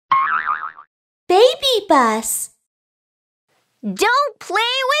BabyBus. Don't play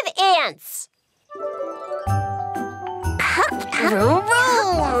with ants.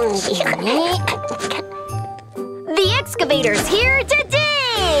 The excavator's here to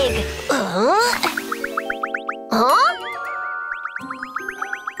dig. Huh?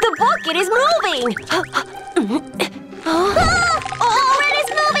 The bucket is moving. Red is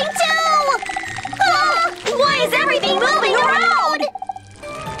moving too. Why is everything moving around?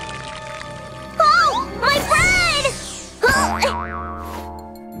 Oh, my bread!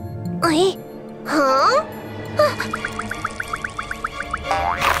 Huh?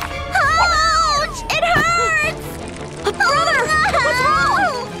 Ouch! It hurts! Brother, what's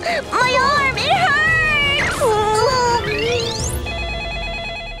wrong? My arm, it hurts!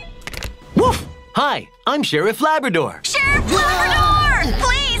 Woof! Hi, I'm Sheriff Labrador. Sheriff Labrador!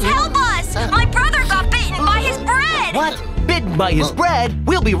 Please help us! My brother got bitten by his bread! What? Bitten by his bread?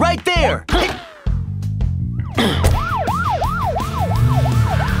 We'll be right there.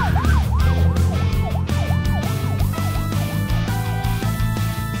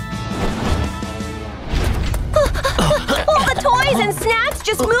 All the toys and snacks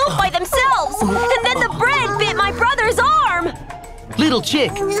just moved by themselves! And then the bread bit my brother's arm! Little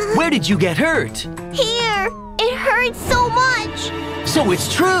chick, where did you get hurt? Here! It hurts so much! So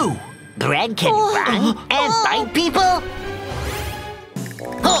it's true! Bread can run and bite people?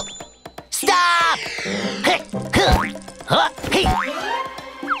 Stop!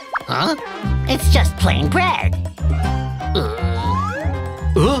 Huh? It's just plain bread.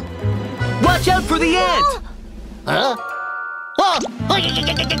 Watch out for the ant! Huh?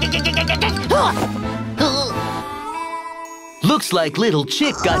 Looks like little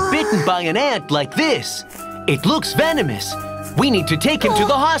chick got bitten by an ant like this. It looks venomous. We need to take him to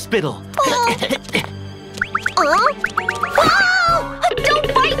the hospital. Oh!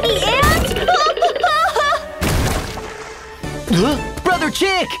 Don't bite me, ant! Brother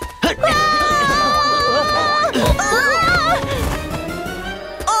Chick!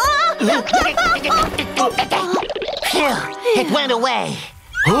 It went away.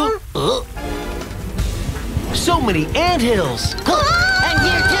 Huh? So many anthills! And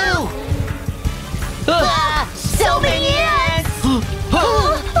here too! So many ants!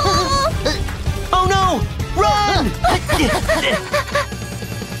 Oh no! Run!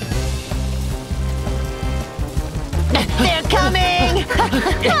 They're coming!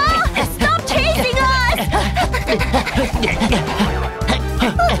 Stop chasing us!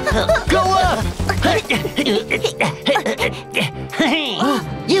 Go up!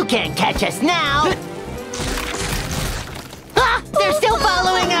 You can't catch us now! They're still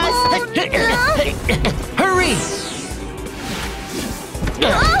following us! Hurry!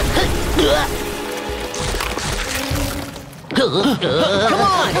 Come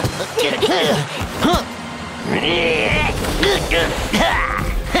on!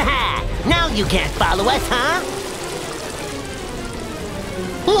 Now you can't follow us, huh?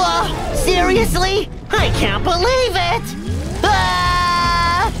 Whoa, seriously? I can't believe it!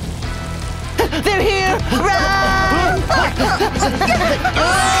 Ah! They're here! Run!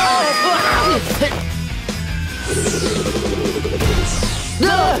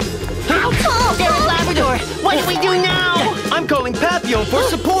 Sheriff Labrador, what do we do now? I'm calling Papillon for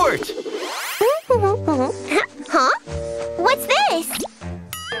support! Huh? What's this?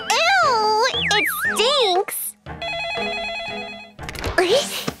 Ew! It stinks!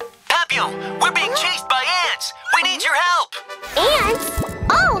 Papillon, we're being chased by ants! We need your help! Ants?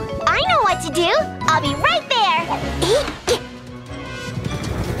 Oh, I know what to do! I'll be right there!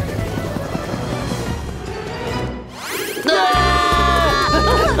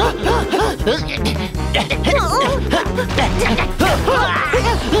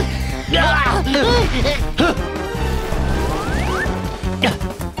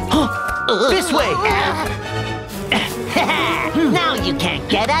 This way! Now you can't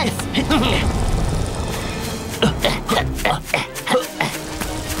get us!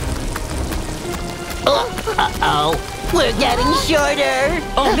 Uh-oh, we're getting shorter!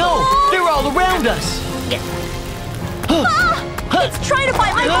 Oh no! They're all around us! It's trying to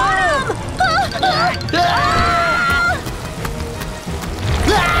bite my bottom!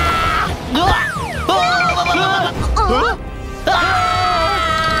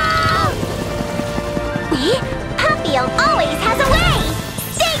 Papillon always has a way!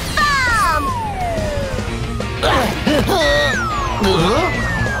 Stink bomb!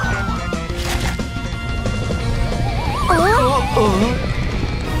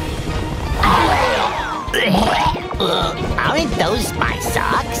 Aren't those my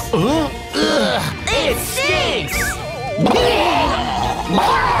socks? It stinks!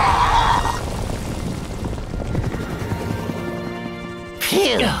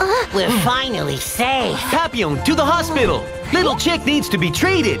 Phew, we're finally safe. Papillon, to the hospital. Little Chick needs to be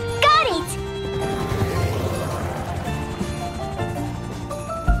treated. Got it!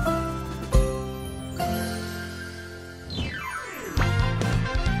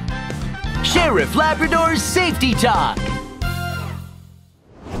 Sheriff Labrador's Safety Talk.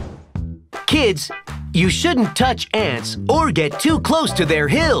 Kids, you shouldn't touch ants or get too close to their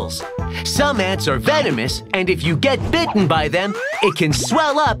hills. Some ants are venomous, and if you get bitten by them, it can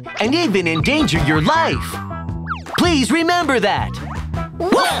swell up and even endanger your life. Please remember that.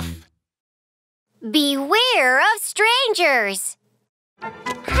 Woof! Beware of strangers.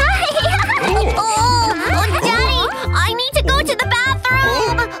 Hi! Daddy, I need to go to the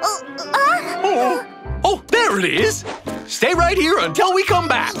bathroom. Oh, there it is. Stay right here until we come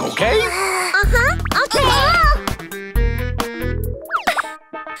back, okay? Okay.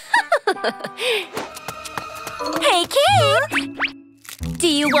 Hey, kid! Do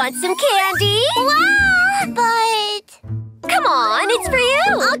you want some candy? Wow! But... Come on, it's for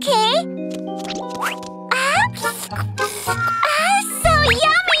you! Okay. So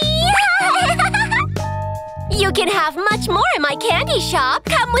yummy! You can have much more in my candy shop.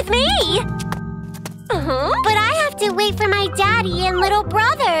 Come with me! But I have to wait for my daddy and little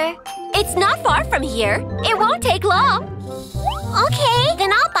brother. It's not far from here. It won't take long. Okay,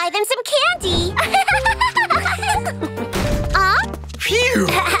 then I'll buy them some candy. Phew!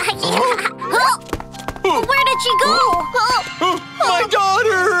 Where did she go? My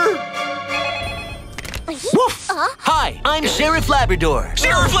daughter! Woof! Hi, I'm Sheriff Labrador.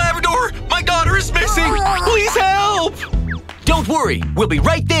 Sheriff Labrador! My daughter is missing! Please help! Don't worry, we'll be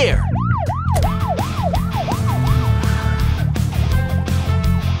right there.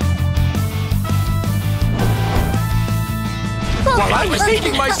 While I was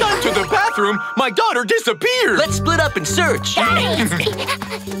taking my son to the bathroom, my daughter disappeared! Let's split up and search.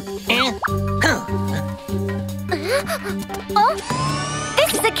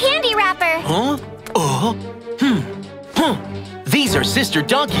 This is a candy wrapper. Huh? These are Sister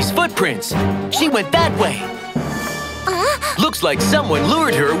Donkey's footprints. She went that way. Looks like someone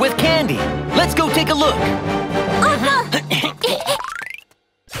lured her with candy. Let's go take a look. Wow!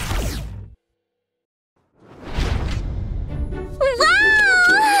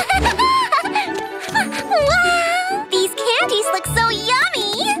 These candies look so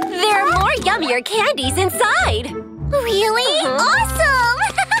yummy! There are more yummier candies inside. Really? Awesome!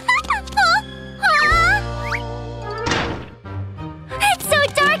 It's so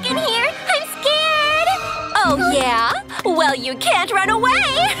dark in here. I'm scared. Oh, yeah? Well, you can't run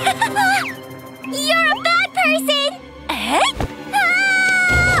away. You're a bad person. Eh?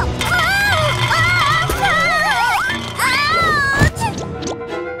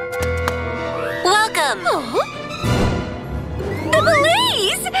 Welcome. The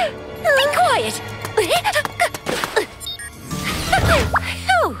police! Be quiet.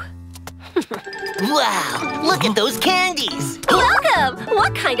 Wow, look at those candies! Welcome!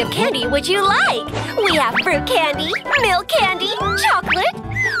 What kind of candy would you like? We have fruit candy, milk candy, chocolate,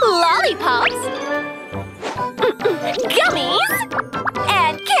 lollipops, gummies,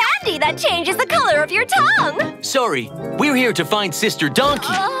 and candy that changes the color of your tongue. Sorry, we're here to find Sister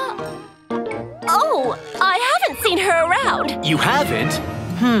Donkey. Oh, I haven't seen her around. You haven't?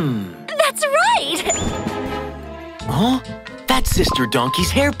 That's right. Huh? That's Sister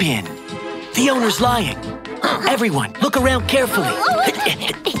Donkey's hairpin. The owner's lying. Everyone, look around carefully.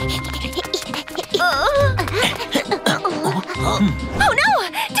 Oh no!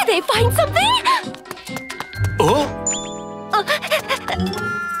 Did they find something? Oh?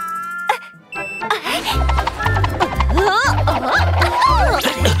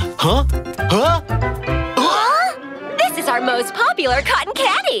 Huh? Huh? This is our most popular cotton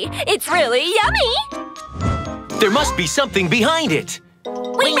candy. It's really yummy. There must be something behind it.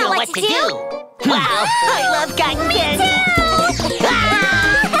 We know what to do! Wow, I love cotton candy!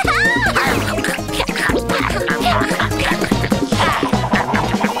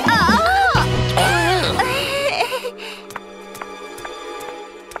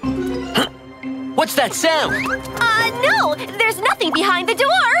 What's that sound? No, there's nothing behind the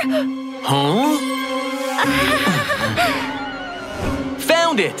door. Huh?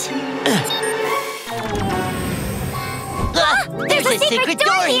 Found it! There's a secret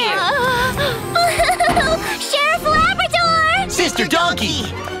door here! Sheriff Labrador! Sister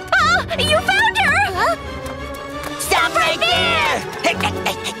Donkey! Oh, you found her! Stop right there!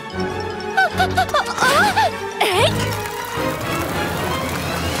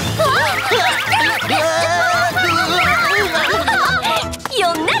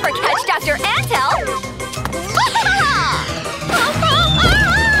 You'll never catch Dr. Antel!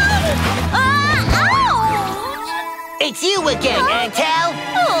 It's you again, Antel!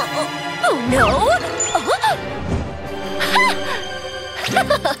 Oh no!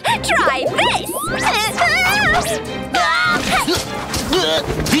 Try this!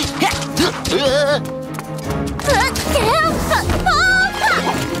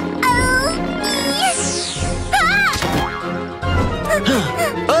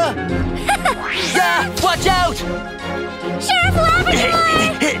 Watch out! Sheriff Labrador!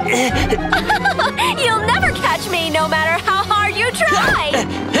 You'll never catch me, no matter how hard you try!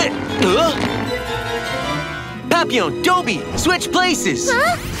 Papillon, Dobie, switch places!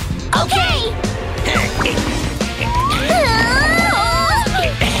 Huh? Okay!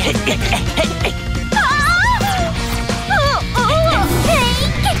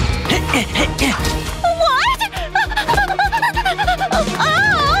 What?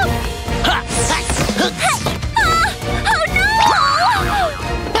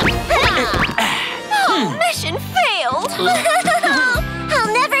 Oh, mission failed!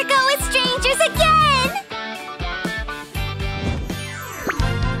 I'll never go with strangers again!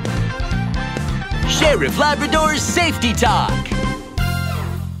 Sheriff Labrador's Safety Talk!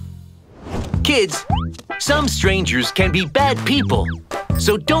 Kids, some strangers can be bad people,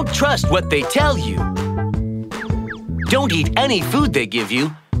 so don't trust what they tell you. Don't eat any food they give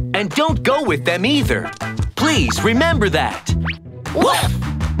you, and don't go with them either. Please remember that. Woof!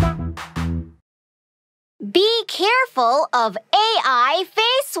 Be careful of AI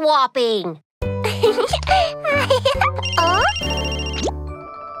face swapping.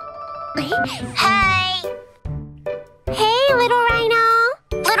 Hey! Hey, little rhino.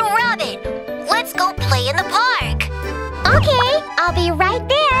 Little rabbit, let's go play in the park. Okay, I'll be right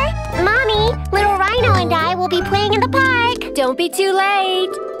there. Mommy, little rhino and I will be playing in the park. Don't be too late.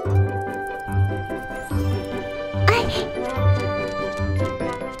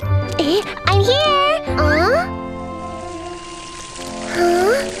 I'm here.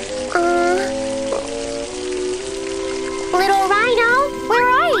 Little rhino, where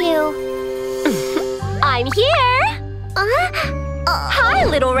are you? I'm here. Hi,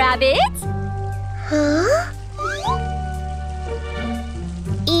 little rabbit. Huh?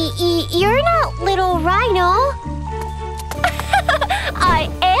 You're not little rhino. I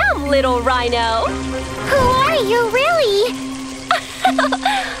am little rhino. Who are you, really?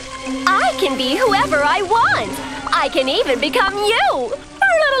 I can be whoever I want. I can even become you.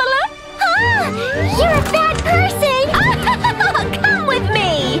 You're a bad person. Come with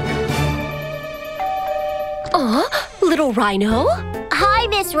me. Little rhino? Hi,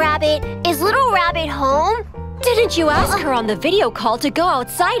 Miss Rabbit. Is Little Rabbit home? Didn't you ask her on the video call to go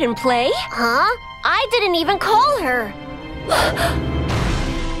outside and play? Huh? I didn't even call her.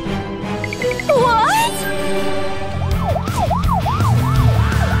 What?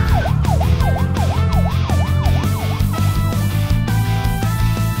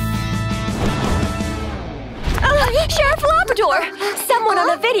 Sheriff Labrador! Someone on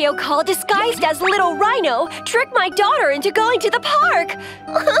a video call disguised as Little Rhino tricked my daughter into going to the park!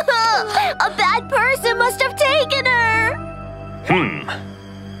 A bad person must have taken her!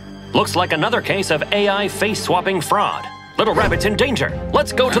 Looks like another case of AI face-swapping fraud. Little Rabbit's in danger.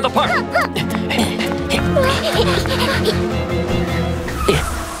 Let's go to the park.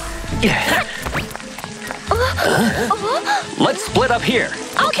 Let's split up here.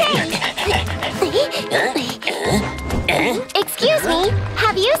 Okay! Excuse me,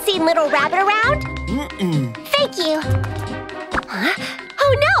 have you seen Little Rabbit around? Thank you.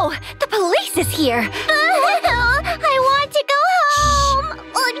 Oh no, the police is here. I want to go home.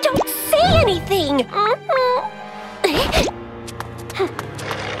 Don't say anything.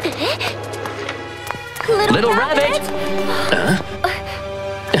 Little Rabbit!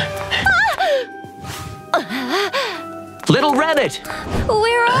 Little Rabbit!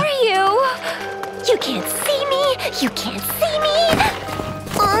 Where are you? You can't see me! You can't see me!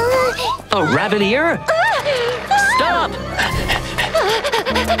 A rabbit ear? Stop!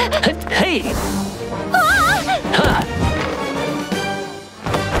 Hey!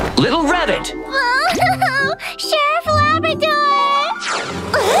 Little Rabbit! Sheriff Labrador!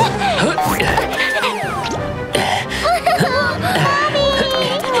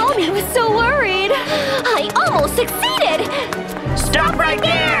 Mommy was so worried. I almost succeeded. Stop right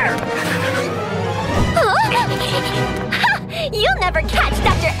there! You'll never catch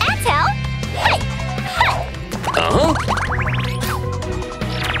Dr. Antel.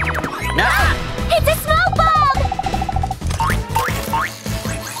 It's a smoke bomb!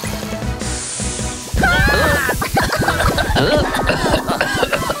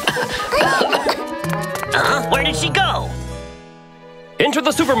 Where did she go? Into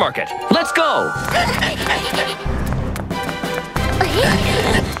the supermarket. Let's go!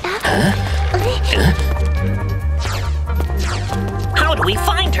 How do we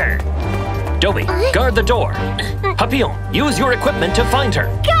find her? Dobby, guard the door. Papillon, use your equipment to find her.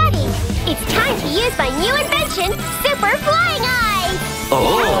 Got it! It's time to use my new invention, Super Flying Eyes!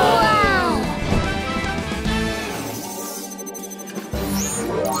 Oh! Wow!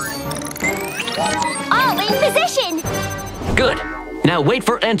 All in position! Good. Now wait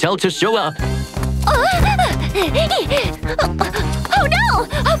for Intel to show up. Oh no!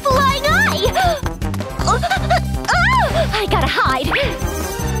 A flying eye! I gotta hide!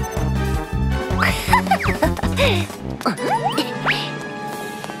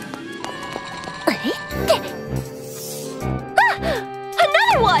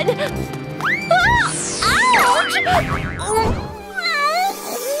 Another one! Ouch!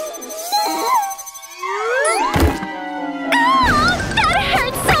 That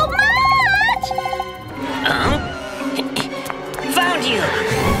hurts so much! Found you!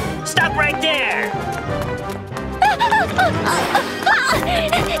 Stop right there!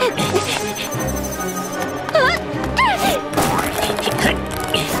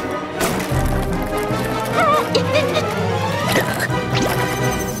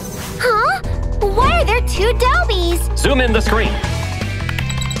 Huh? Why are there two Dobies? Zoom in the screen.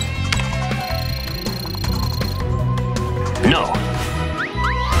 No.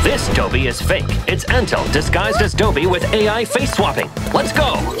 This Dobby is fake. It's Antel disguised as Dobby with AI face swapping. Let's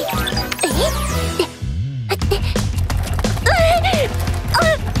go!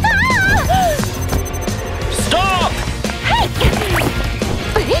 Stop!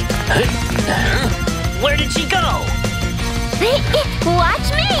 Where did she go?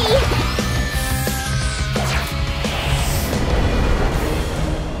 Watch me!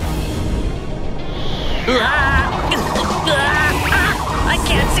 I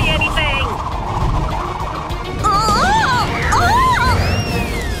can't see anything!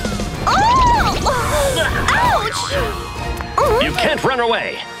 Ouch! You can't run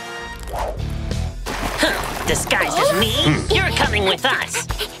away. Disguised as me? You're coming with us!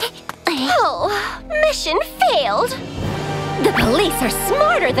 Oh, mission failed. The police are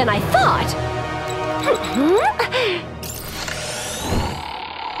smarter than I thought.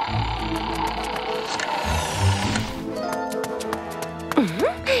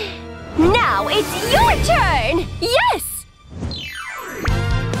 Now it's your turn! Yes!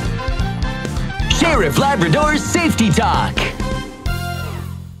 Sheriff Labrador's Safety Talk.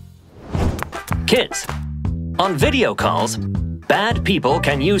 Kids, on video calls, bad people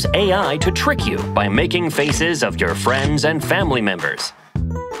can use AI to trick you by making faces of your friends and family members.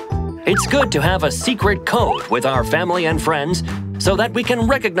 It's good to have a secret code with our family and friends so that we can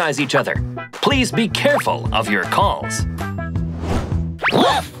recognize each other. Please be careful of your calls.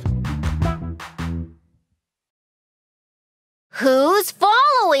 Woof! Who's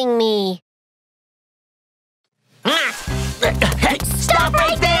following me? Stop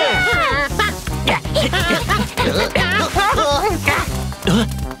right there!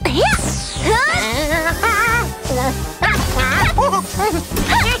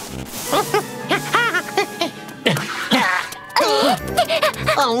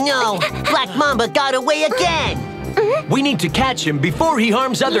 Oh no! Black Mamba got away again! We need to catch him before he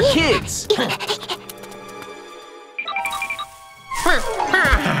harms other kids!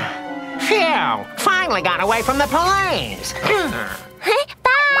 Phew! Finally got away from the police!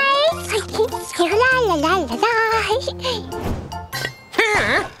 Bye! La la la la la.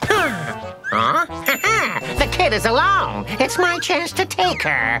 Huh? The kid is alone. It's my chance to take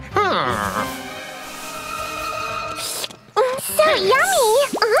her. So yummy!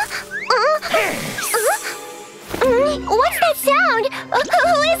 What's that sound?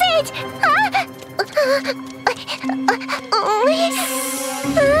 Who is it?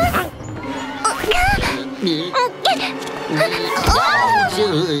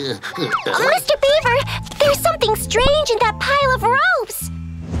 Mr. Beaver, there's something strange in that pile of ropes.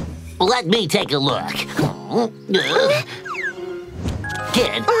 Let me take a look.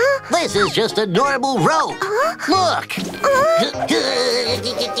 Kid, this is just a normal rope. Look.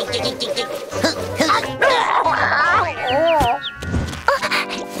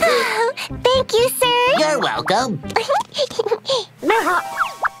 Thank you, sir. You're welcome.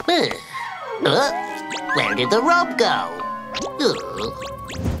 Where did the rope go?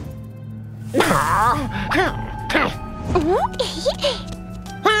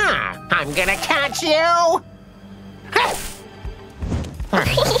 I'm gonna catch you!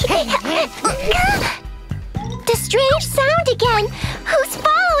 The strange sound again. Who's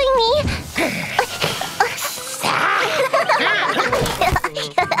following me?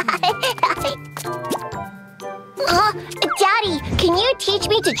 Daddy, can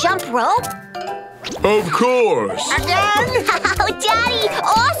rope? Of course. Again? Oh, Daddy!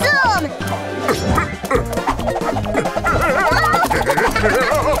 Awesome!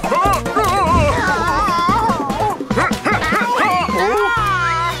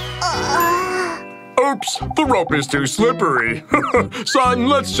 Oops, the rope is too slippery. Son,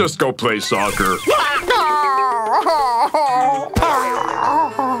 let's just go play soccer.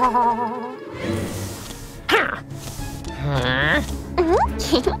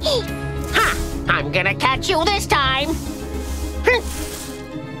 I'm gonna catch you this time.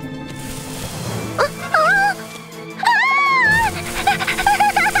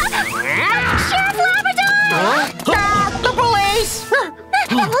 Sheriff Labrador! The police!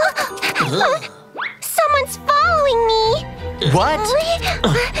 Someone's following me! What?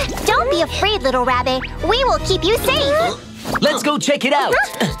 Don't be afraid, little rabbit. We will keep you safe. Let's go check it out.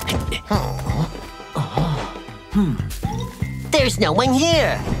 There's no one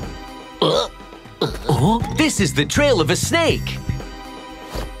here. This is the trail of a snake.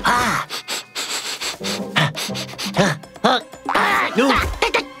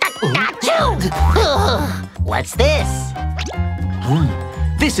 What's this?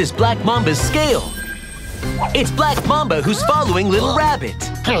 This is Black Mamba's scale. It's Black Mamba who's following Little Rabbit.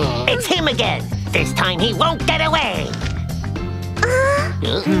 It's him again. This time he won't get away.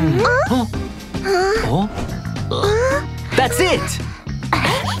 That's it!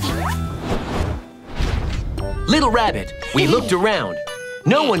 Little Rabbit, we looked around.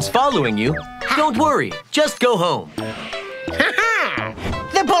 No one's following you. Don't worry, just go home.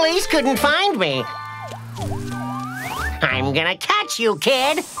 The police couldn't find me. I'm gonna catch you,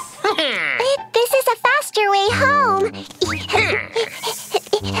 kid. This is a faster way home.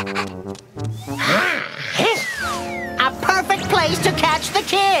 A perfect place to catch the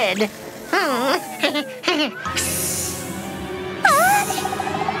kid.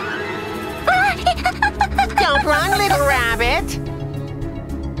 Don't run, little rabbit.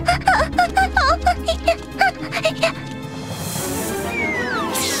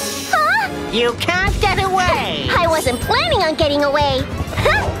 You can't get away. I wasn't planning on getting away.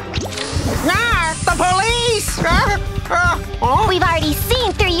 The police! We've already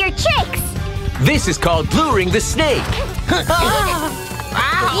seen through your tricks. This is called luring the snake.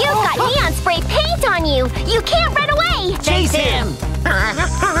 You've got neon spray paint on you. You can't run away. Chase him!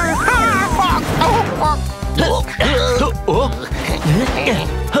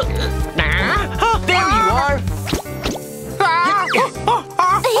 There you are.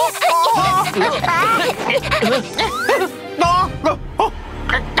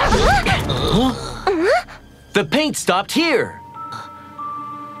 The paint stopped here.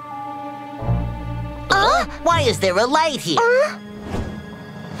 Why is there a light here?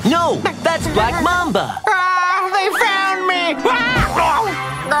 No, that's Black Mamba. They found me!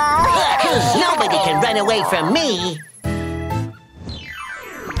 Nobody can run away from me.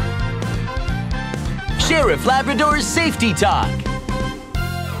 Sheriff Labrador's Safety Talk.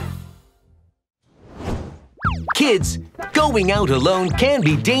 Kids, going out alone can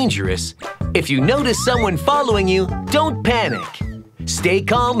be dangerous. If you notice someone following you, don't panic. Stay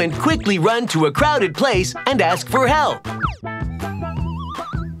calm and quickly run to a crowded place and ask for help.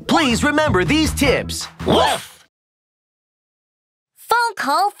 Please remember these tips. Woof! Phone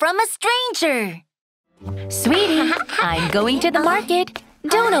call from a stranger. Sweetie, I'm going to the market.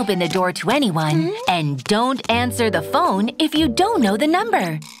 Don't open the door to anyone. And don't answer the phone if you don't know the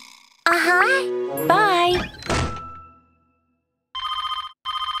number. Bye.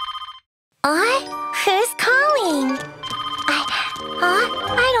 Who's calling?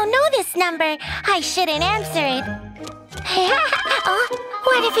 I don't know this number. I shouldn't answer it.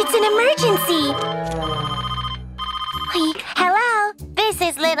 What if it's an emergency? Hello, this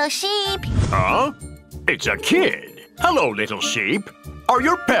is Little Sheep. Huh? It's a kid. Hello, little sheep. Are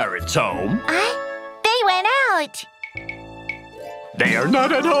your parents home? They went out. They are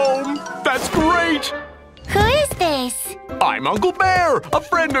not at home. That's great. Who is this? I'm Uncle Bear, a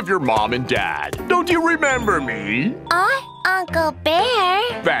friend of your mom and dad. Don't you remember me? Uncle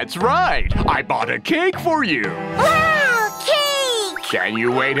Bear? That's right. I bought a cake for you. Wow, cake! Can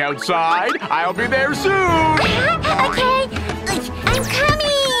you wait outside? I'll be there soon. Okay, I'm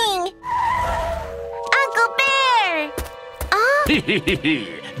coming! Uncle Bear!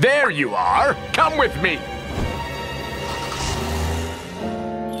 There you are. Come with me.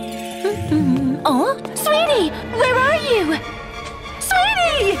 Sweetie, where are you?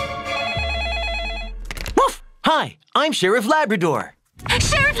 Sweetie! Woof! Hi, I'm Sheriff Labrador.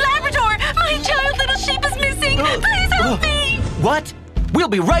 Sheriff Labrador, my child little sheep is missing. Please help me. What? We'll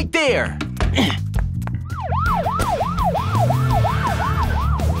be right there.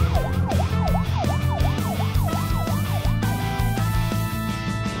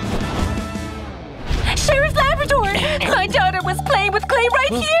 Clay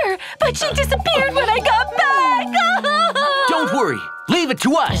right here, but she disappeared when I got back. Don't worry. Leave it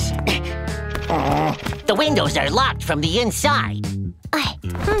to us. The windows are locked from the inside.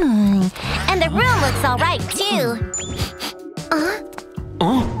 And the room looks all right, too.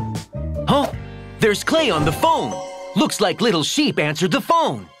 Huh? There's Clay on the phone. Looks like Little Sheep answered the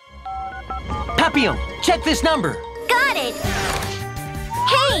phone. Papillon, check this number. Got it.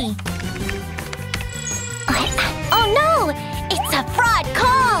 Hey. Oh, no. It's a fraud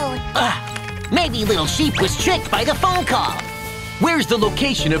call. Maybe Little Sheep was tricked by the phone call. Where's the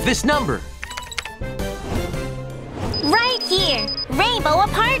location of this number? Right here. Rainbow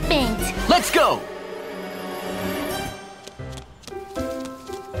Apartment. Let's go.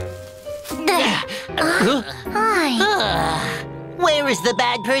 Hi. Where is the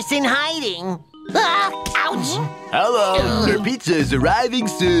bad person hiding? Ouch! Hello, your pizza is arriving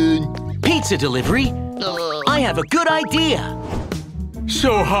soon. Pizza delivery? I have a good idea.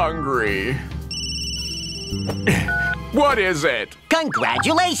 So hungry. What is it?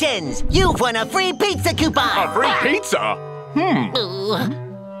 Congratulations! You've won a free pizza coupon! A free pizza?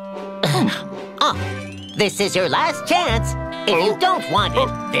 This is your last chance. If you don't want it,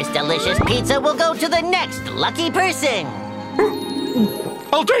 this delicious pizza will go to the next lucky person.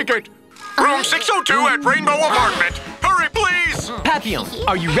 I'll take it. Room 602 at Rainbow Apartment. Hurry, please. Papillon,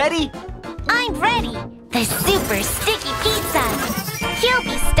 are you ready? I'm ready. The super sticky pizza. He'll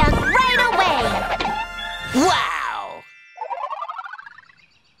be stuck right away. Wow!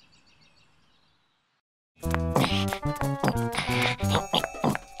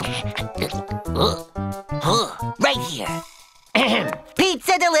 Right here.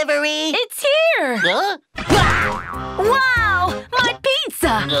 Pizza delivery! It's here. Huh? Wow, my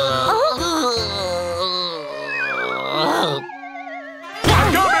pizza.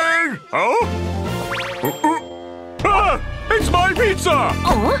 Coming! Oh? It's my pizza!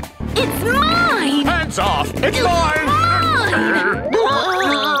 Oh, it's mine. Hands off! It's mine!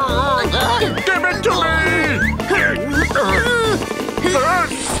 Give it to me!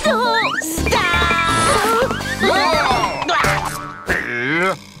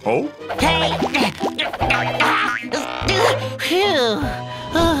 Oh? Hey!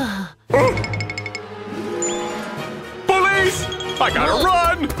 Police! I gotta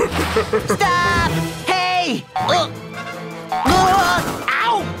run! Stop! Hey! Ow!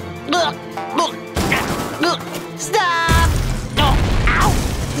 Stop! Ow!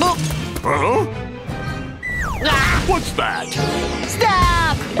 Huh? What's that?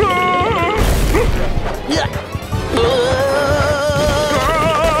 Stop!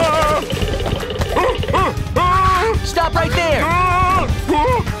 Stop right there.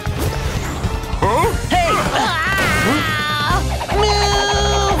 Hey!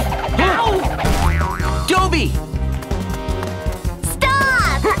 Move! Dobie!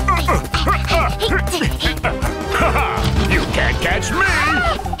 Stop! You can't catch me!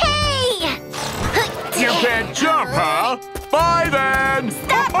 Hey! You can't jump, huh? Bye then!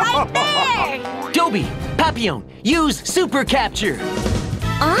 Stop right there! Dobie, Papillon, use super capture.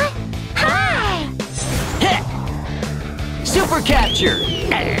 Hi! Super capture.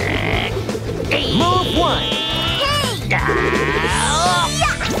 Move one.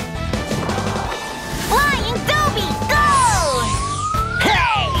 Flying Dobie, go!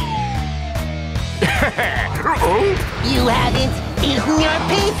 You haven't eaten your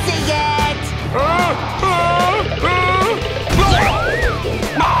pizza yet!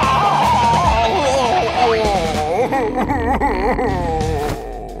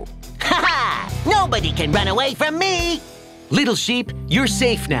 Ha-ha! Nobody can run away from me! Little Sheep, you're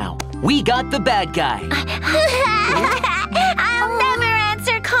safe now. We got the bad guy. I'll never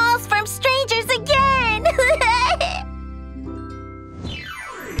answer calls from strangers again!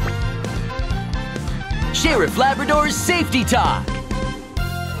 Sheriff Labrador's Safety Talk.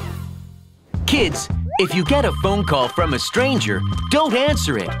 Kids, if you get a phone call from a stranger, don't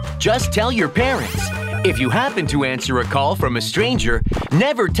answer it. Just tell your parents. If you happen to answer a call from a stranger,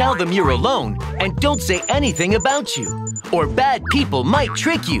 never tell them you're alone and don't say anything about you, or bad people might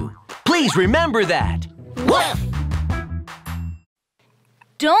trick you. Please remember that. Woof!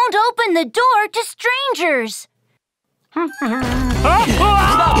 Don't open the door to strangers. Stop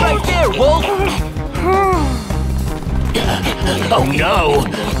right there, Wolf! Oh no!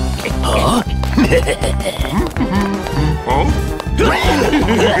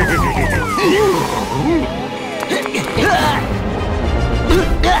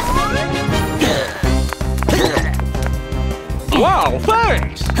 Wow,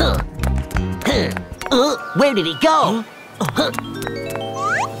 thanks! Where did he go?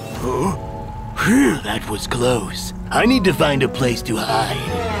 That was close. I need to find a place to hide.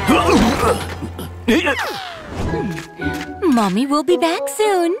 Mommy will be back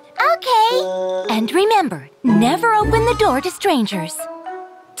soon. Okay. And remember, never open the door to strangers.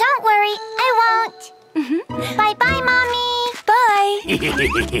 Don't worry, I won't. Bye-bye, Mommy. Bye.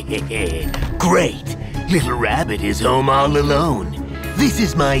 Great. Little Rabbit is home all alone. This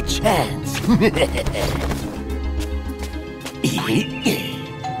is my chance. Who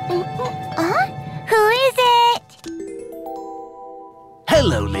is it?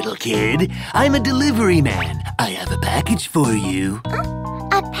 Hello, little kid. I'm a delivery man. I have a package for you.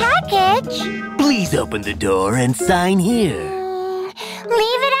 A package? Please open the door and sign here.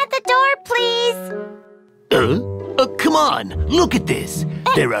 Leave it at the door, please. Come on, look at this.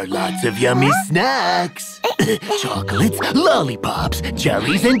 There are lots of yummy snacks. Chocolates, lollipops,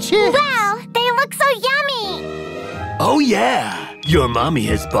 jellies, and chips. Wow, they look so yummy. Oh, yeah. Your mommy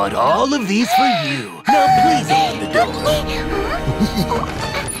has bought all of these for you. Now, please open the door.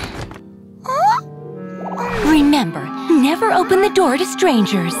 Remember, never open the door to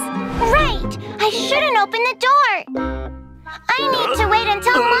strangers. Right, I shouldn't open the door. I need to wait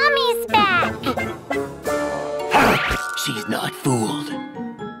until Mommy's back. She's not fooled.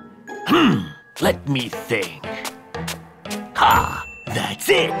 Let me think. Ha! That's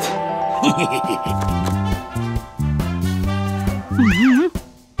it!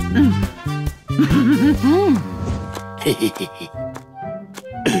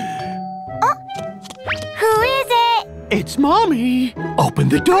 Who is it? It's Mommy! Open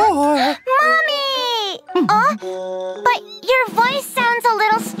the door! Mommy! But your voice sounds a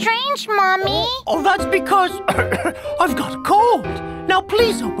little strange, Mommy. Oh, that's because I've got a cold. Now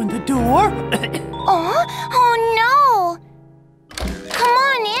please open the door. Oh no! Come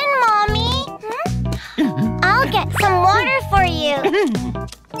on in, Mommy. I'll get some water for you.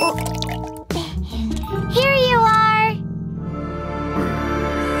 Here you are.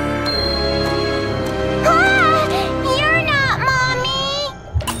 Ah, you're not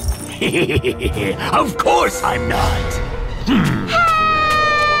Mommy. Of course I'm not.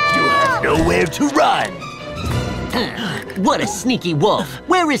 You have nowhere to run. What a sneaky wolf.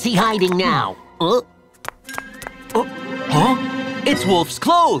 Where is he hiding now? Huh? It's Wolf's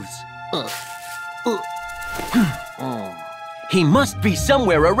clothes. He must be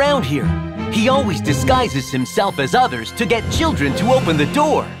somewhere around here. He always disguises himself as others to get children to open the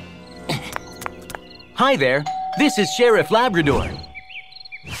door. Hi there. This is Sheriff Labrador.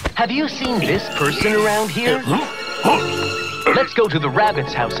 Have you seen this person around here? Let's go to the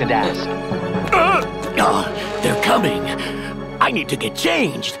rabbit's house and ask. They're coming. I need to get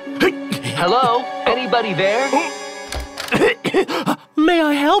changed. Hello? Anybody there? May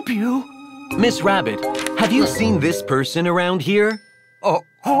I help you? Miss Rabbit, have you seen this person around here?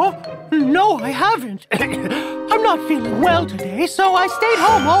 No, I haven't. I'm not feeling well today, so I stayed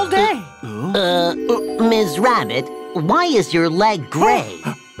home all day. Ms. Rabbit, why is your leg gray?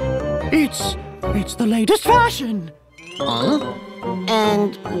 It's the latest fashion.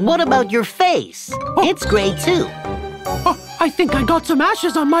 And what about your face? It's gray too. I think I got some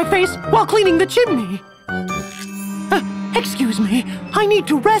ashes on my face while cleaning the chimney. Excuse me, I need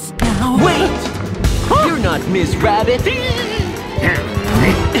to rest now. Wait! You're not Ms. Rabbit.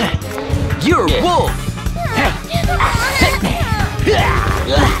 You're Wolf.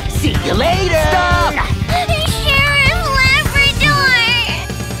 See you later. Stop! Sheriff Labrador!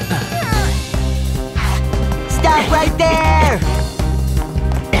 Stop right there!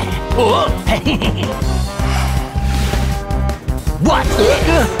 What?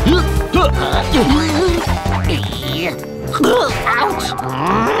 Ouch!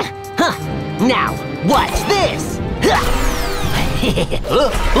 Huh. Now, watch this!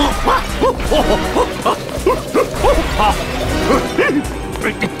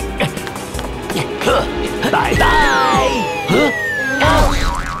 Bye-bye!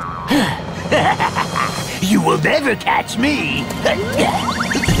 You will never catch me!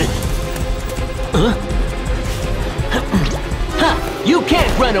 You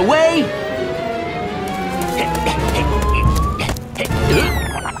can't run away!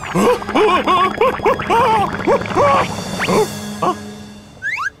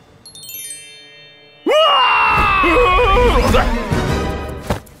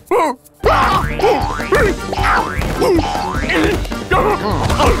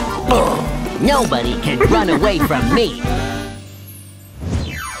 Nobody can run away from me.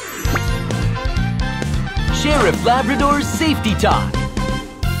 Sheriff Labrador's Safety Talk.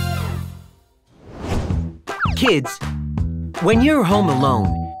 Kids, when you're home alone,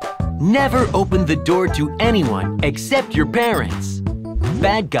 never open the door to anyone except your parents.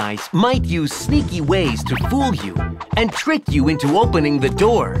 bad guys might use sneaky ways to fool you and trick you into opening the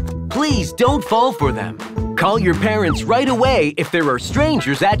door. Please don't fall for them. Call your parents right away if there are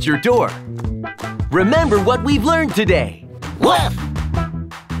strangers at your door. Remember what we've learned today. Woof!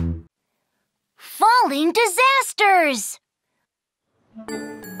 Falling disasters!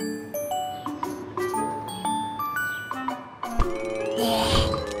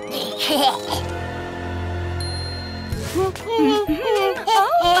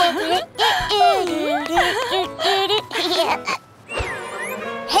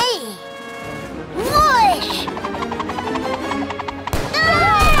 Hey! Whoosh!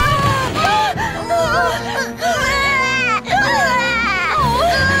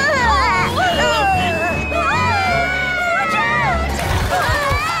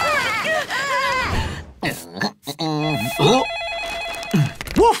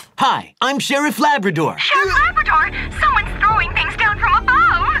 Woof! Hi, I'm Sheriff Labrador. Sheriff Labrador! Someone's throwing things down from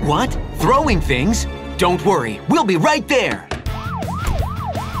above! What? Throwing things? Don't worry, we'll be right there.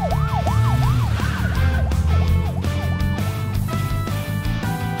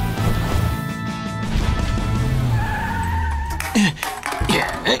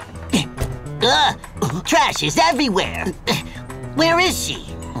 Trash is everywhere. Where is she?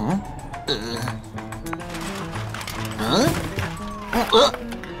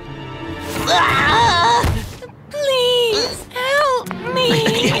 Please help me.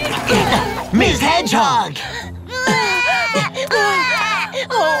 Miss Hedgehog!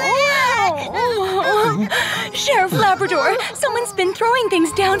 Sheriff Labrador, someone's been throwing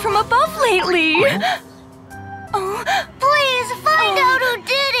things down from above lately. Please find out who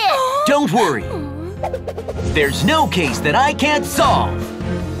did it! Don't worry. There's no case that I can't solve.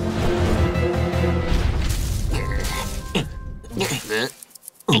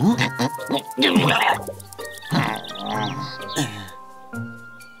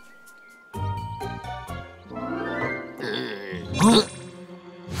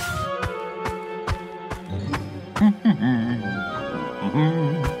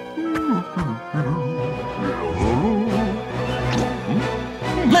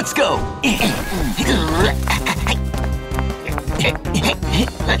 Let's go!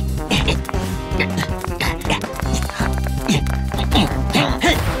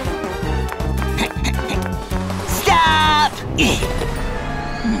 Stop!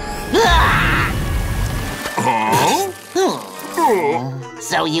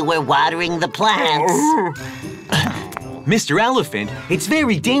 So you were watering the plants? Mr. Elephant, it's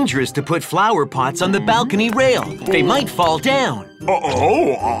very dangerous to put flower pots on the balcony rail. They might fall down.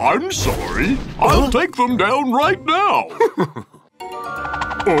 Oh, I'm sorry. I'll take them down right now.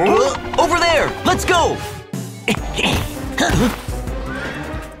 Over there! Let's go!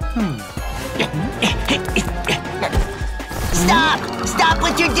 Stop! Stop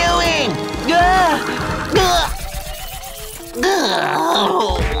what you're doing!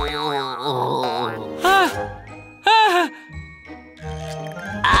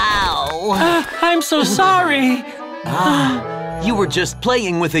 Ow! I'm so sorry. You were just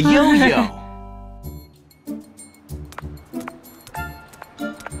playing with a yo-yo.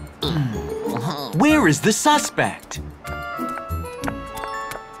 Where is the suspect?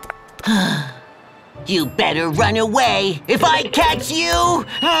 You better run away if I catch you!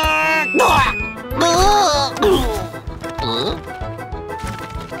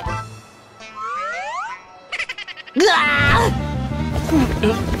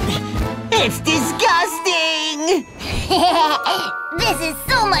 It's disgusting! This is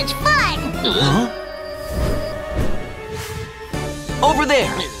so much fun! Over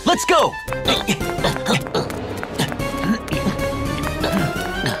there! Let's go!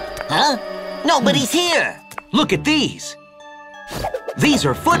 Huh? Nobody's here! Look at these! These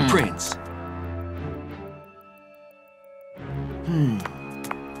are footprints!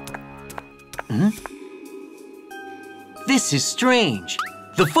 This is strange.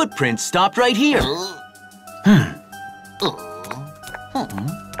 The footprints stopped right here.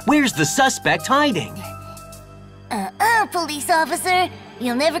 Where's the suspect hiding? Police officer.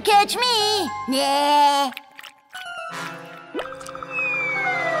 You'll never catch me. Nah.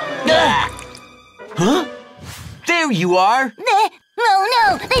 Huh? There you are!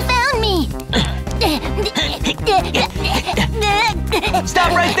 No, they found me!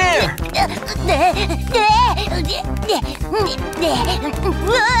 Stop right there!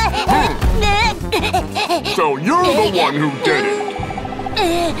 So you're the one who did it.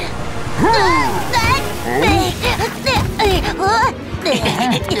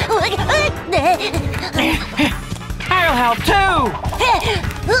 I'll help too.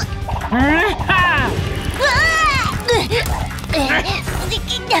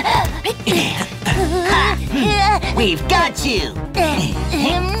 We've got you.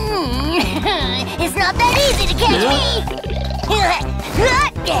 It's not that easy to catch me.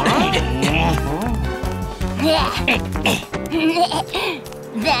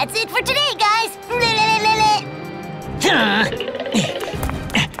 That's it for today, guys.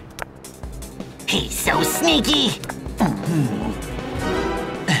 He's so sneaky.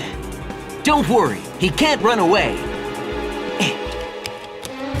 Don't worry, he can't run away.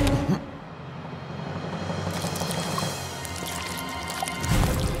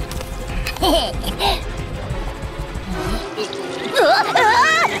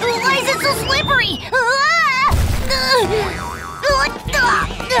 Why is it so slippery?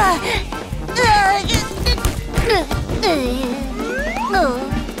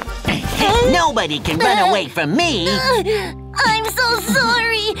 Nobody can run away from me. I'm so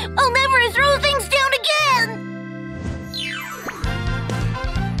sorry. I'll never throw things down again.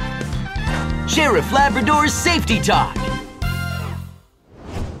 Sheriff Labrador's Safety Talk.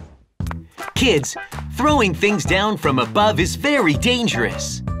 Kids, throwing things down from above is very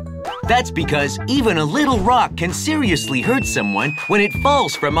dangerous. That's because even a little rock can seriously hurt someone when it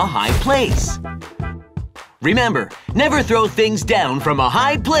falls from a high place. Remember, never throw things down from a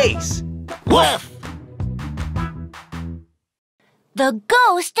high place. Woof! The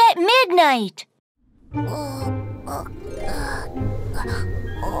ghost at midnight.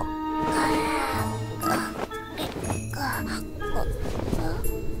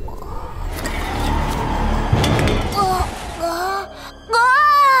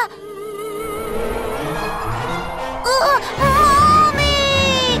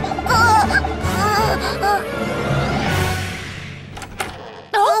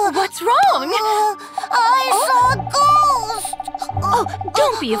 Oh, what's wrong? I saw a ghost. Oh,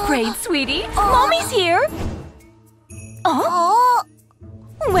 don't be afraid, sweetie. Mommy's here. Oh?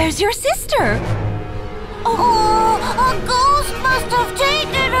 Where's your sister? Oh, a ghost must have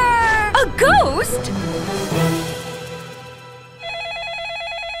taken her. A ghost?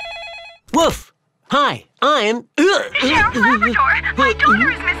 Woof! Hi, I'm... Sheriff Labrador, my daughter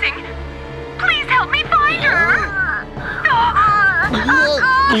is missing. Please help me find her. A ghost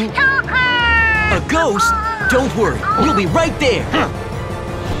took her. A ghost? Don't worry, we'll be right there.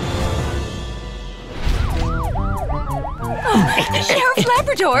 Sheriff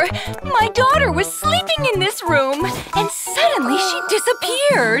Labrador, my daughter was sleeping in this room, and suddenly she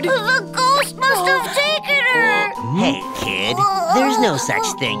disappeared. The ghost must have taken her. Hey, kid, there's no such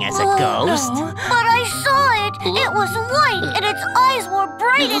thing as a ghost. But I saw it. It was white, and its eyes were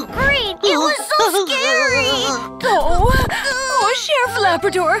bright and green. It was so scary. Oh, Sheriff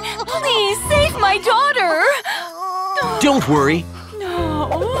Labrador, please save my daughter. Don't worry,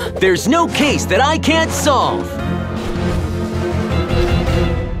 No. there's no case that I can't solve.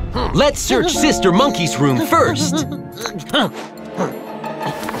 Let's search Sister Monkey's room first.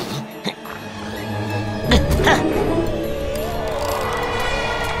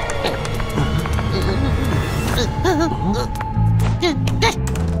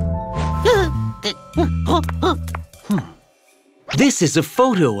 This is a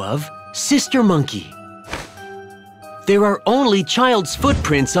photo of Sister Monkey. There are only child's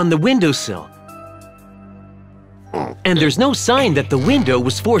footprints on the windowsill. And there's no sign that the window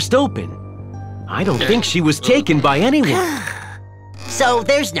was forced open. I don't think she was taken by anyone. So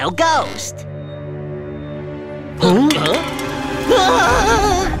there's no ghost.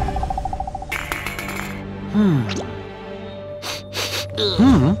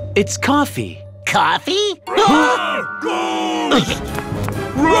 It's coffee. Coffee? Run!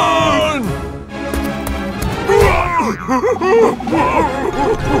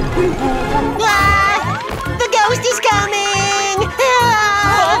 Ah! The ghost is coming!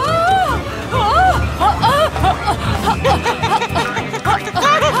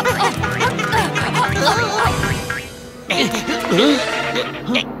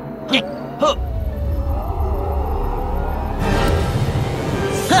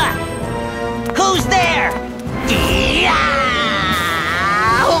 Who's there?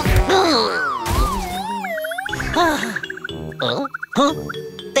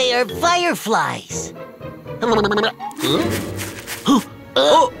 They are fireflies.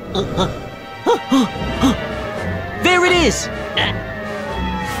 There it is!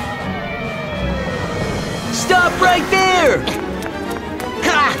 Stop right there!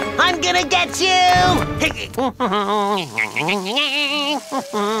 Ha! I'm gonna get you!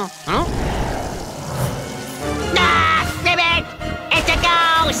 Ah! Ribbit! It's a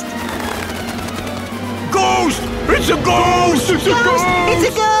ghost! Ghost! It's a ghost! It's a ghost! It's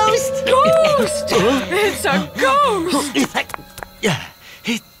a ghost! Ghost! It's a ghost!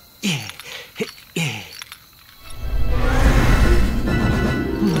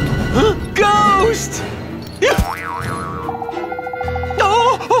 Ghost!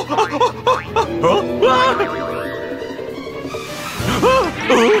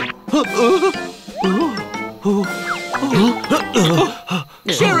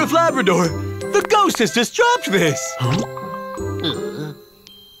 Sheriff Labrador, the ghost has just dropped this.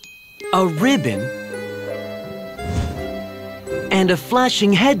 A ribbon and a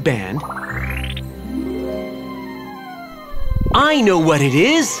flashing headband. I know what it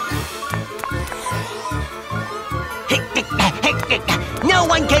is. No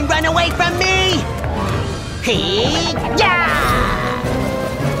one can run away from me!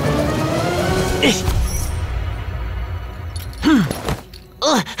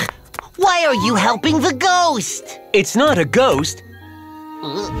 Why are you helping the ghost? It's not a ghost.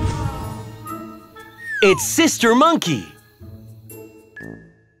 It's Sister Monkey.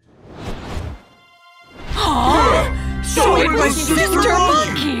 So it was Sister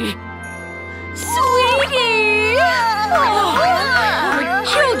Monkey! Sweetie! Our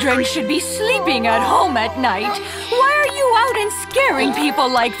children should be sleeping at home at night. Why are you out and scaring people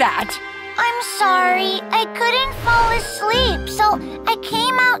like that? I'm sorry. I couldn't fall asleep, so I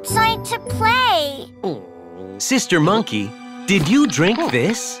came outside to play. Sister Monkey, did you drink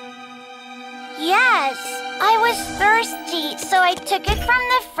this? Yes, I was thirsty, so I took it from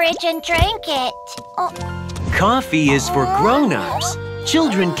the fridge and drank it. Coffee is for grown-ups.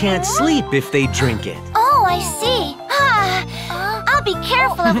 Children can't sleep if they drink it. Oh, I see. I'll be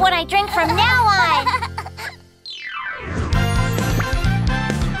careful of what I drink from now on.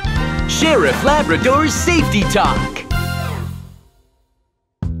 Sheriff Labrador's Safety Talk.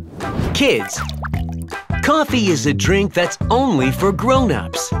 Kids, coffee is a drink that's only for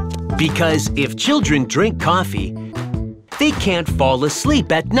grown-ups. Because if children drink coffee, they can't fall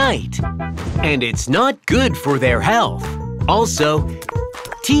asleep at night. And it's not good for their health. Also,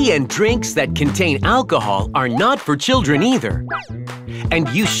 tea and drinks that contain alcohol are not for children either. And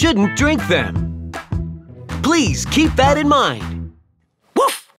you shouldn't drink them. Please keep that in mind.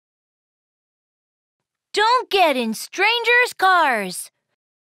 Woof! Don't get in strangers' cars.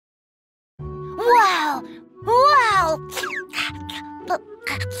 Wow! Wow!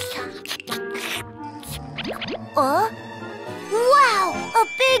 Wow! A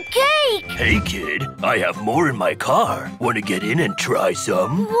big cake! Hey, kid. I have more in my car. Want to get in and try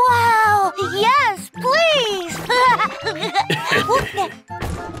some? Wow! Yes, please!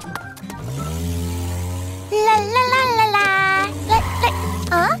 La la la la la!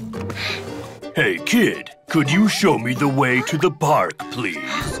 Huh? Hey, kid. Could you show me the way to the park,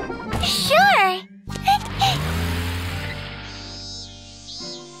 please? Sure!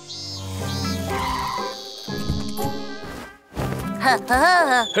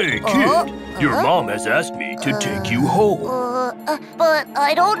 Hey, kid. Your mom has asked me to take you home. But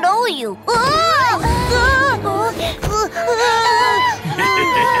I don't know you.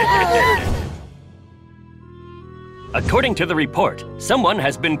 According to the report, someone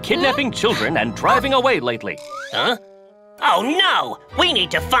has been kidnapping children and driving away lately. Huh? Oh, no! We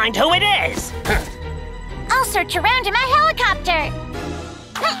need to find who it is! I'll search around in my helicopter.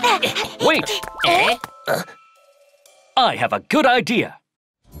 Wait! I have a good idea.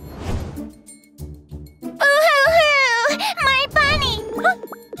 Boo-hoo-hoo! My bunny!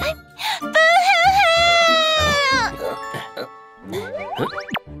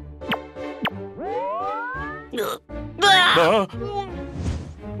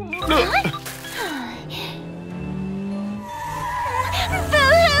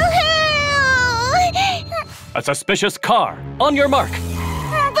 A suspicious car. On your mark.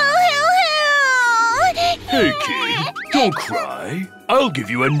 Hey, kid. Don't cry. I'll give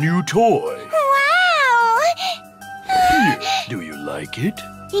you a new toy. Wow! Here. Do you like it?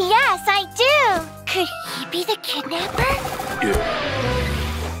 Yes, I do. Could he be the kidnapper? Yeah.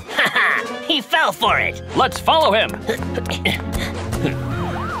 He fell for it! Let's follow him.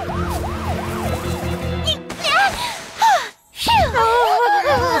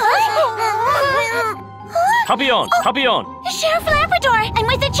 Papillon, Papillon. Sheriff Labrador, I'm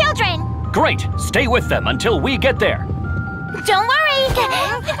with the children. Great. Stay with them until we get there. Don't worry.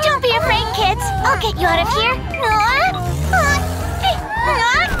 Don't be afraid, kids. I'll get you out of here.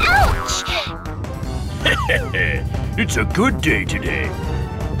 Ouch! It's a good day today.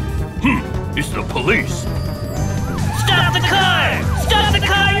 It's the police. Stop the car! Stop the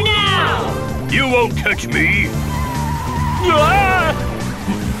car now! You won't catch me. Ah!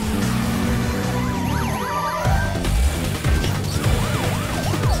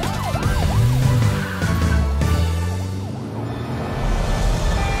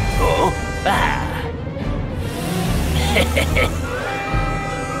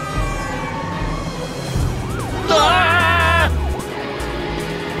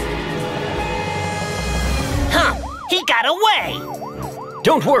 Huh, he got away.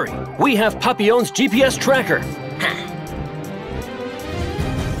 Don't worry, we have Papillon's GPS tracker.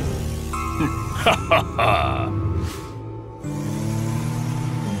 Ha ha ha!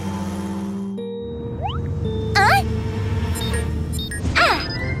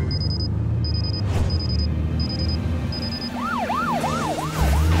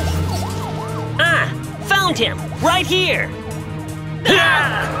 Found him, right here.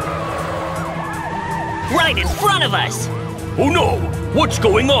 Right in front of us. Oh no! What's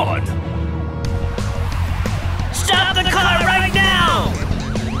going on? Stop the car right now!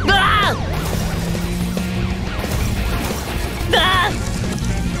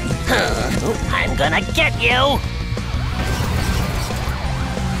 I'm gonna get you!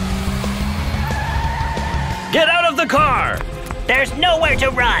 Get out of the car! There's nowhere to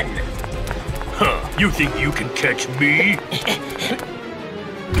run! Huh, you think you can catch me?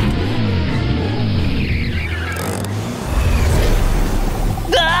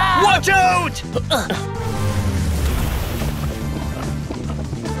 Watch out!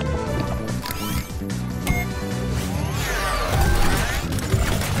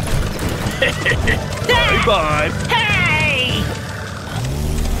 Bye-bye. Hey!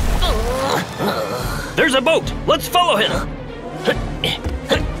 There's a boat! Let's follow him!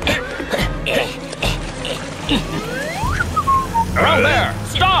 Around there!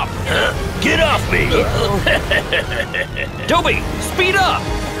 Stop! Get off me! Dobie, speed up!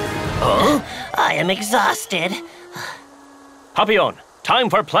 I am exhausted. Papillon, time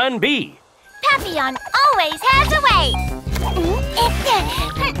for Plan B. Papillon always has a way.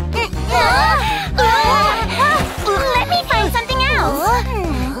 Let me find something else.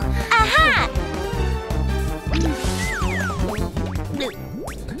 Aha!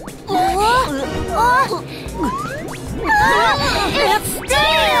 It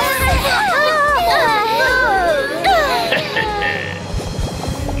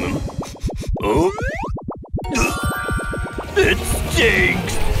Oh? It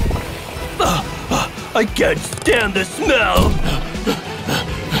stinks! I can't stand the smell!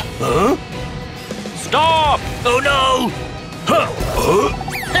 Huh? Stop! Oh no!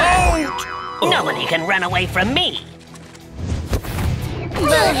 Ouch! Nobody can run away from me.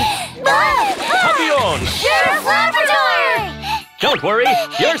 Papillon! Sheriff Labrador! Don't worry,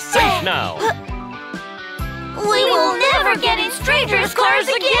 you're safe now. We will never get in strangers' cars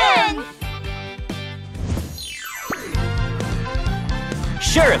again!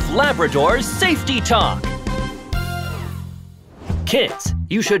 Sheriff Labrador's Safety Talk. Kids,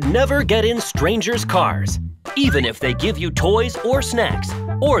 you should never get in strangers' cars, even if they give you toys or snacks,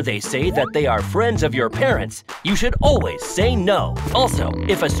 or they say that they are friends of your parents. You should always say no. Also,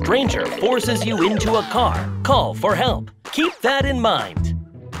 if a stranger forces you into a car, call for help. Keep that in mind.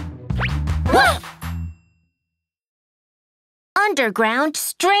 Underground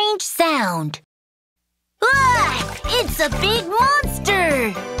strange sound. Ah, it's a big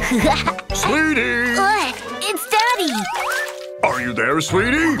monster! Sweetie! It's Daddy! Are you there,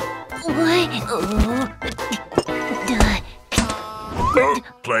 sweetie?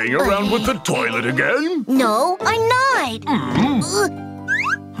 Playing around with the toilet again? No, I'm not!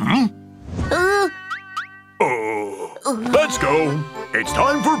 Let's go. It's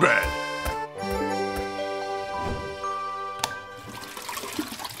time for bed.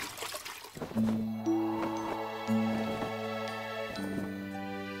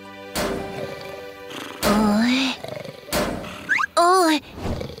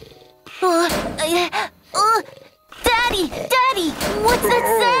 Daddy! Daddy! What's that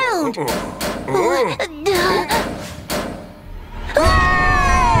sound?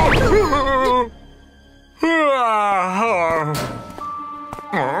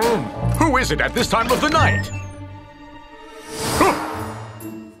 Who is it at this time of the night?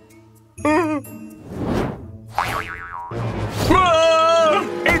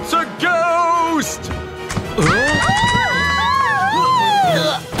 It's a ghost!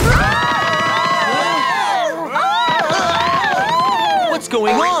 What's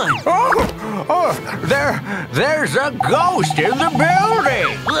going on? There's a ghost in the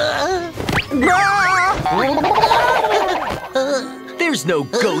building! There's no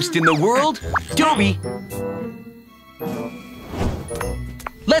ghost in the world. Dobie!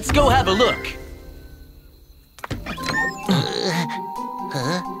 Let's go have a look.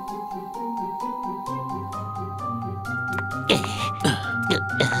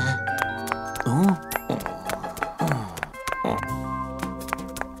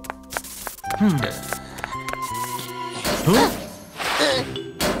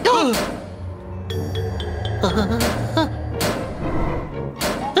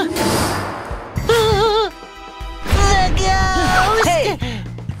 Hey!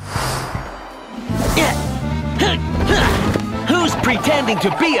 Who's pretending to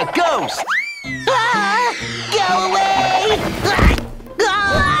be a ghost? Go away!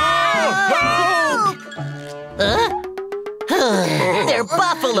 They're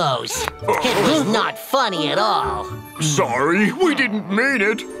buffaloes. It was not funny at all. Sorry, we didn't mean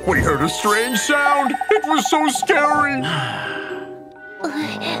it. We heard a strange sound. It was so scary.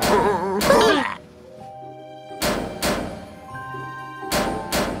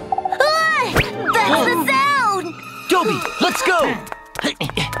 That's the sound! Toby, let's go!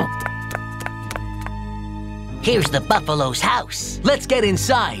 Here's the buffalo's house. Let's get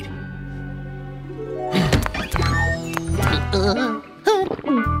inside.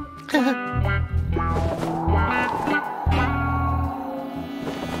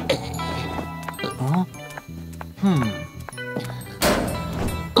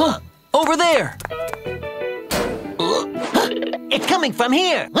 Over there! It's coming from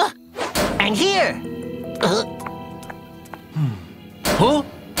here. And here. Huh?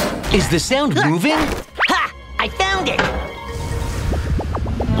 Is the sound moving? Ha! I found it.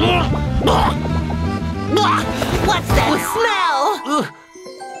 What's that smell?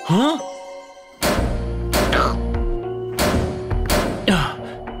 Huh?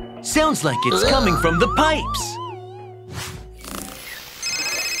 Sounds like it's coming from the pipes.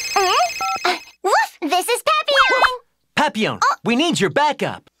 Woof! This is Papillon! Papillon, we need your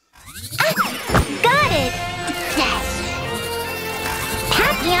backup. Got it!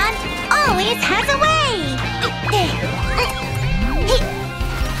 Papillon always has a way!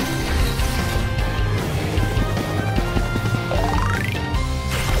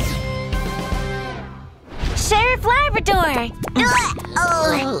 Sheriff Labrador!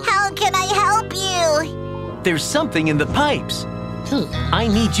 Oh, how can I help you? There's something in the pipes. I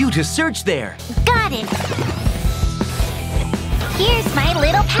need you to search there. Got it! Here's my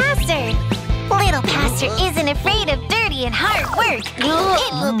little pastor. Little pastor isn't afraid of dirty and hard work.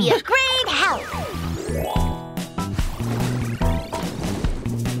 It will be a great help.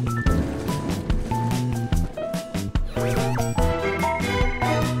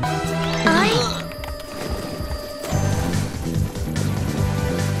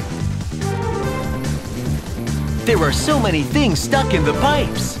 There are so many things stuck in the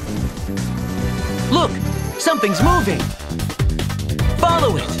pipes. Look, something's moving.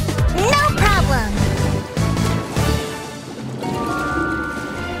 Follow it. No problem.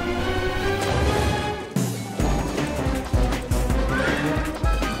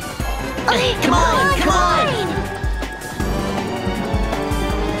 Come on, come on!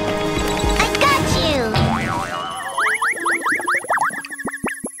 I got you.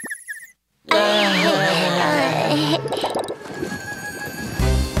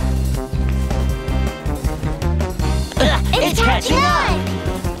 It's catching on!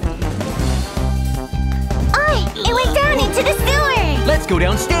 It went down into the sewer. Let's go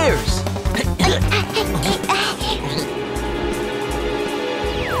downstairs.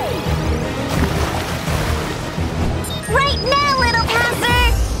 Right now, little passer.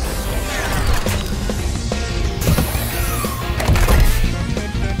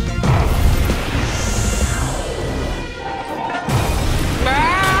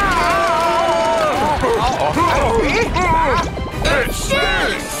 It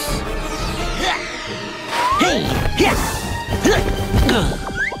stinks! Hey! Yes!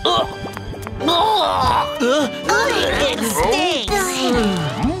 It stinks!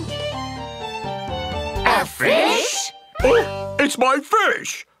 A fish? Oh, it's my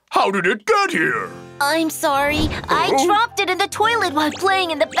fish! How did it get here? I'm sorry. I dropped it in the toilet while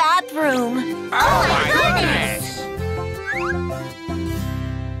playing in the bathroom. Oh my goodness!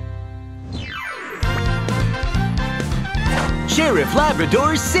 Sheriff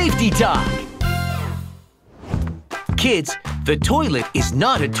Labrador's Safety Talk. Kids, the toilet is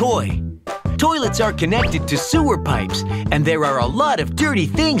not a toy. Toilets are connected to sewer pipes, and there are a lot of dirty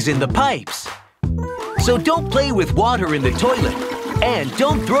things in the pipes. So don't play with water in the toilet, and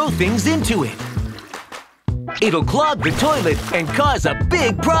don't throw things into it. It'll clog the toilet and cause a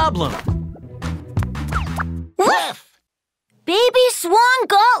big problem. Woof! Baby Swan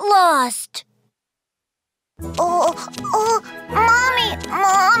got lost. Oh, Mommy!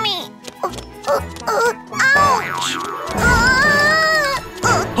 Ouch!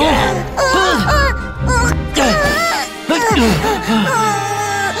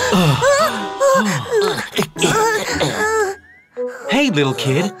 Hey, little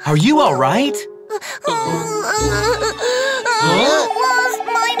kid, are you all right? lost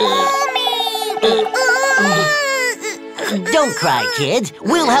my mommy! Don't cry, kids.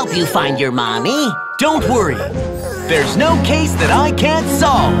 We'll help you find your mommy. Don't worry. There's no case that I can't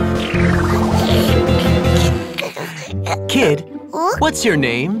solve. Kid, what's your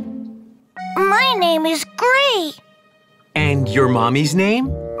name? My name is Gray. And your mommy's name?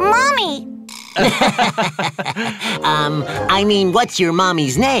 Mommy. I mean, what's your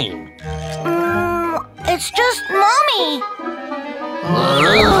mommy's name? It's just Mommy.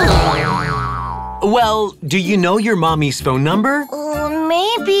 Well, do you know your mommy's phone number?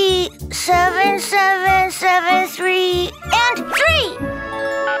 Maybe 7773 and 3.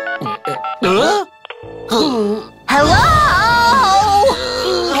 Hello?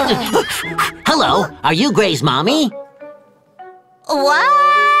 Hello, are you Gray's mommy?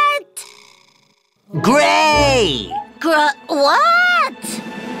 What? Gray! What?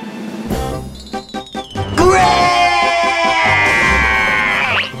 Gray!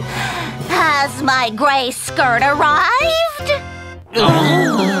 Has my gray skirt arrived?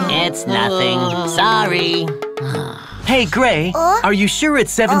 It's nothing. Sorry. Hey, Gray, are you sure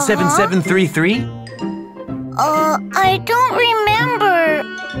it's 77733? I don't remember.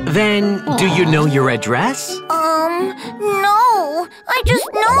 Then, do you know your address? No. I just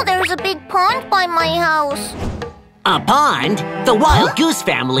know there's a big pond by my house. A pond? The wild goose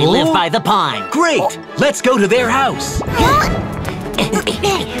family live by the pond. Great! Let's go to their house.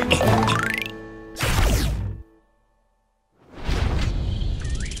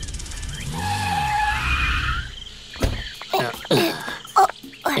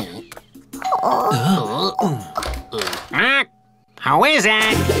 How is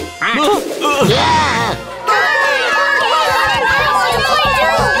it?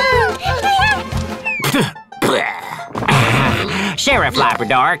 Sheriff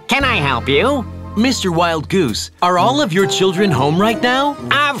Labrador, can I help you? Mr. Wild Goose, are all of your children home right now?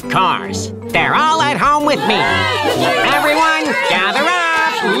 Of course. They're all at home with me. Everyone, gather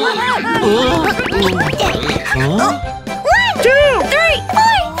up! 1, 2, 3,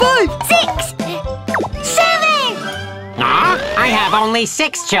 4, 5, 6, 7. I have only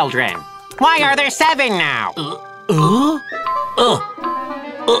 6 children. Why are there 7 now?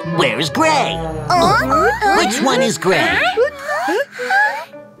 Where's Gray? Which one is Gray?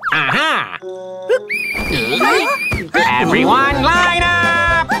 Aha! Everyone line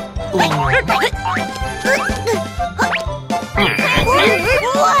up!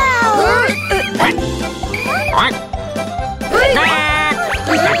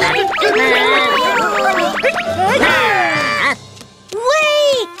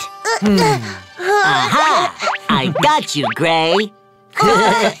 Wait! Aha! I got you, Gray.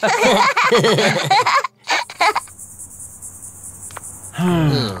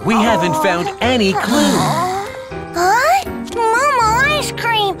 We haven't found any clue. Huh? Momo ice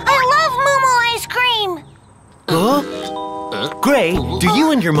cream! I love Momo ice cream! Huh? Gray, do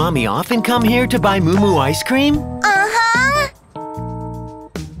you and your mommy often come here to buy Moo Moo ice cream? Uh-huh.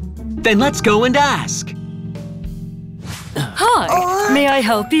 Then let's go and ask. Hi, may I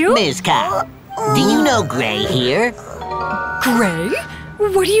help you? Ms. Cow, do you know Gray here? Gray?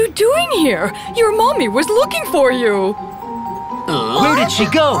 What are you doing here? Your mommy was looking for you. Where did she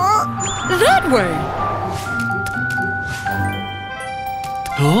go? That way.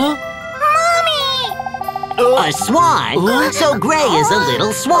 Huh? Mommy! A swan? So Gray is a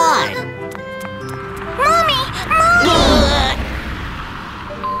little swan. Mommy!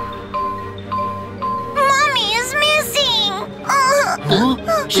 Mommy is missing!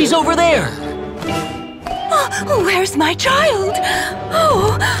 Huh? She's over there. Where's my child?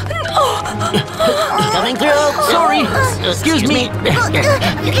 Coming through. Sorry. Excuse me.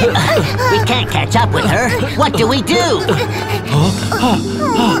 We can't catch up with her. What do we do?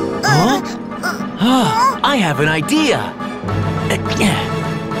 I have an idea.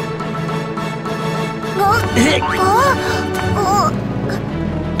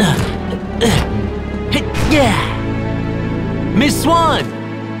 Miss Swan!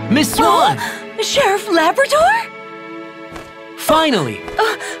 Miss Swan! Sheriff Labrador? Finally!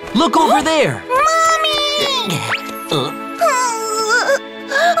 Look over there! Mommy! Oh,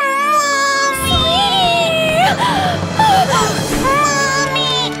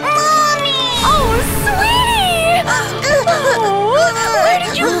 sweetie! Where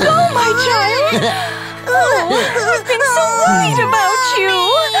did you go, my child? I've been so worried about you.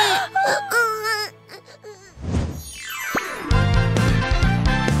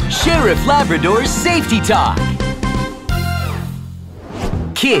 Sheriff Labrador's Safety Talk.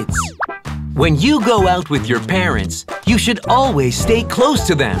 Kids, when you go out with your parents, you should always stay close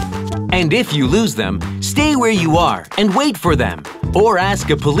to them. And if you lose them, Stay where you are and wait for them, or ask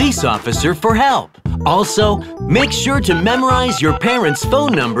a police officer for help. Also, make sure to memorize your parents'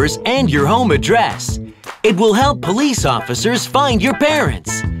 phone numbers and your home address. It will help police officers find your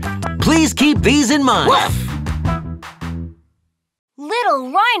parents. Please keep these in mind. Woof!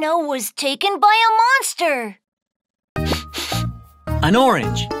 Little Rhino was taken by a monster. An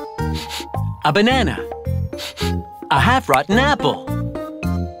orange, a banana, a half-rotten apple.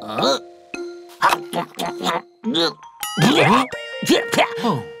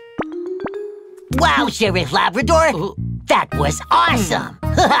 Wow, Sheriff Labrador! That was awesome!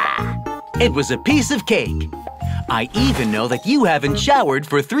 It was a piece of cake. I even know that you haven't showered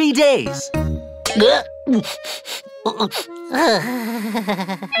for 3 days.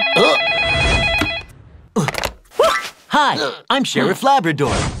 Hi, I'm Sheriff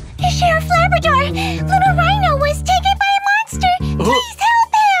Labrador. Sheriff Labrador, little Rhino was taken by a monster. Please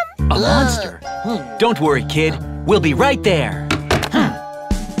help him. A monster? Don't worry, kid. We'll be right there.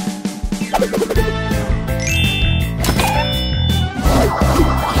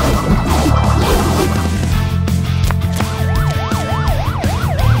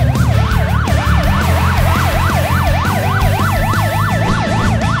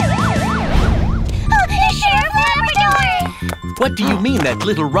 Sheriff Labrador! What do you mean that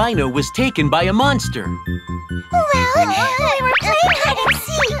little Rhino was taken by a monster? Well, we were playing hide and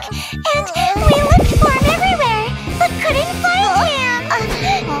seek, and we looked for him everywhere, but couldn't find him.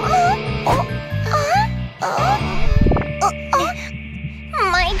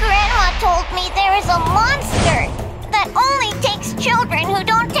 My grandma told me there is a monster that only takes children who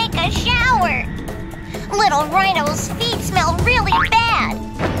don't take a shower. Little Rhino's feet smell really bad,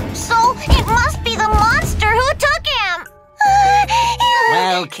 so it must be the monster who took him.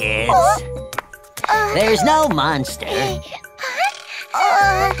 Well, kids, there's no monster.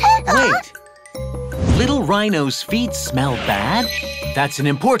 Wait. Little Rhino's feet smell bad? That's an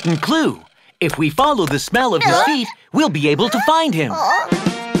important clue. If we follow the smell of his feet, we'll be able to find him.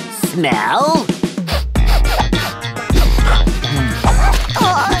 Smell?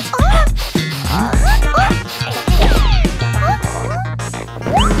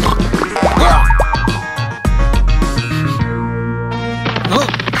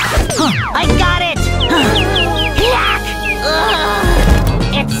 I got it! Yuck!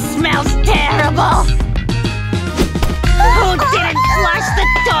 It smells terrible! Who didn't flush the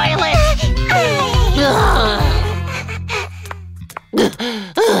toilet?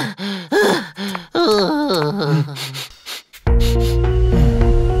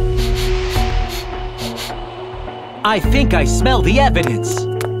 I think I smell the evidence.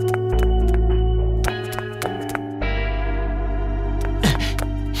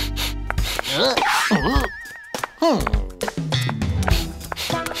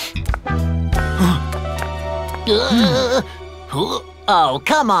 Oh,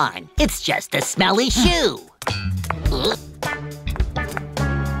 come on. It's just a smelly shoe.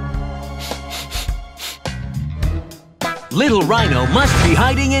 Little Rhino must be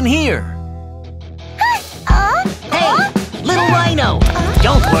hiding in here. Hey, little Rhino,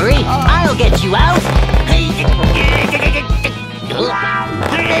 don't worry. I'll get you out.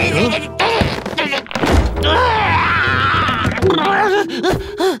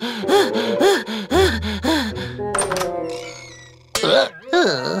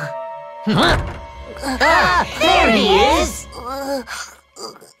 There he is.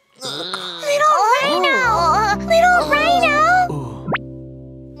 Little Rhino! Little Rhino!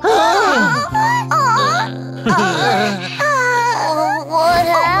 What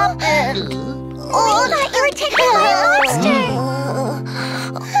happened? I thought you were taken by a monster!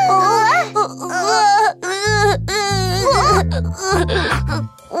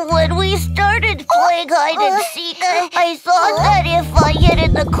 When we started playing hide and seek, I thought that if I hid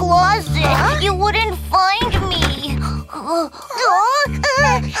in the closet, you wouldn't find me.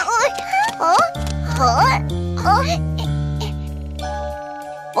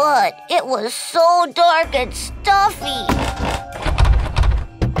 But it was so dark and stuffy.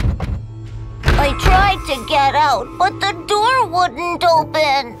 I tried to get out, but the door wouldn't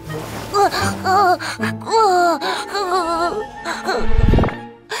open.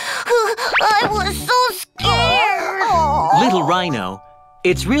 I was so scared. Little Rhino,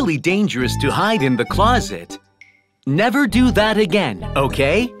 it's really dangerous to hide in the closet. Never do that again,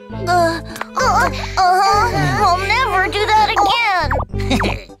 okay? I'll never do that again.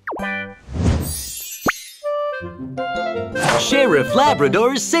 Sheriff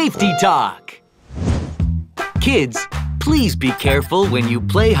Labrador's Safety Talk. Kids, please be careful when you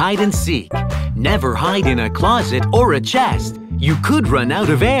play hide and seek. Never hide in a closet or a chest. You could run out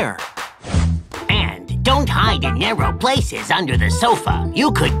of air. And Don't hide in narrow places under the sofa.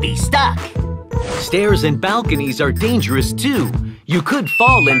 You could be stuck. Stairs and balconies are dangerous too. You could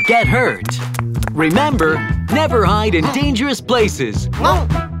fall and get hurt. Remember, never hide in dangerous places.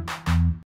 Whoa.